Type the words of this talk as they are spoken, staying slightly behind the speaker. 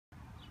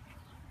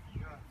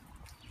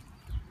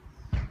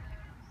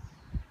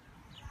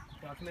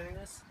documenting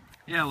this?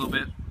 Yeah, a little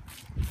bit.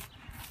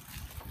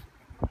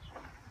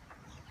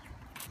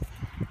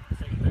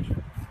 Take a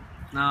picture.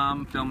 No,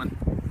 I'm filming.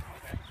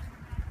 Okay.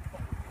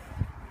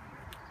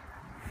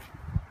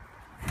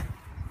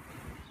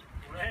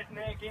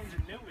 Redneck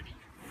ingenuity.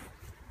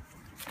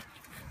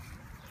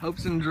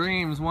 Hopes and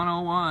Dreams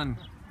 101.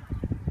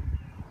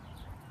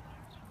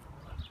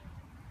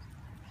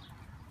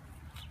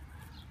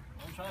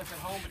 Don't try this at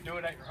home, but do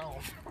it at your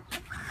home.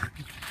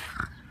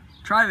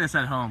 Try this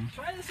at home.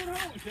 Try this at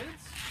home,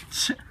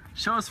 kids.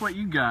 Show us what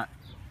you got.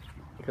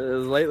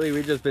 Because lately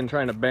we've just been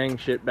trying to bang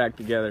shit back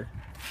together.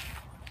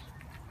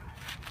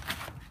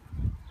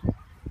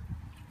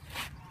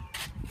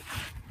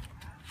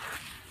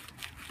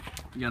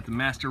 You got the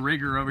master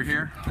rigger over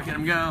here. Look at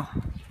him go.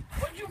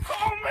 What'd you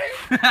call me?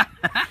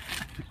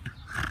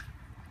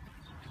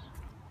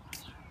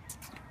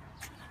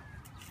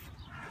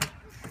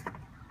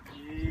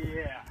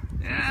 Yeah.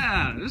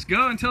 Yeah, just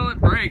go until it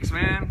breaks,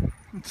 man.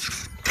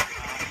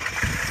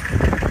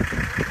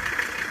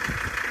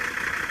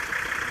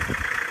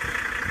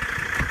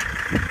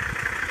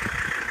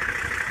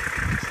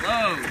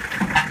 Slow.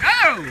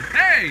 Oh,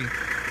 hey.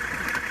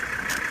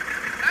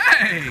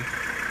 Hey.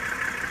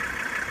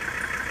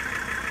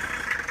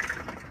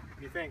 What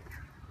do you think?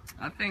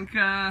 I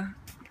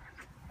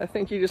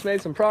think you just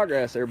made some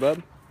progress there,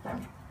 bub.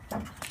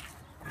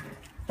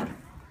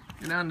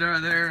 Get down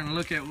there and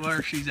look at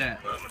where she's at.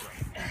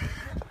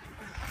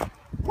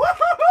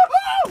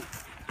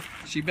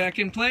 She back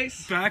in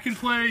place? Back in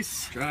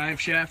place. Drive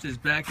shaft is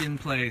back in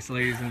place,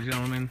 ladies and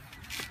gentlemen.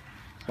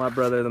 My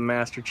brother, the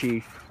Master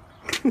Chief.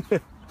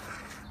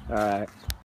 All right.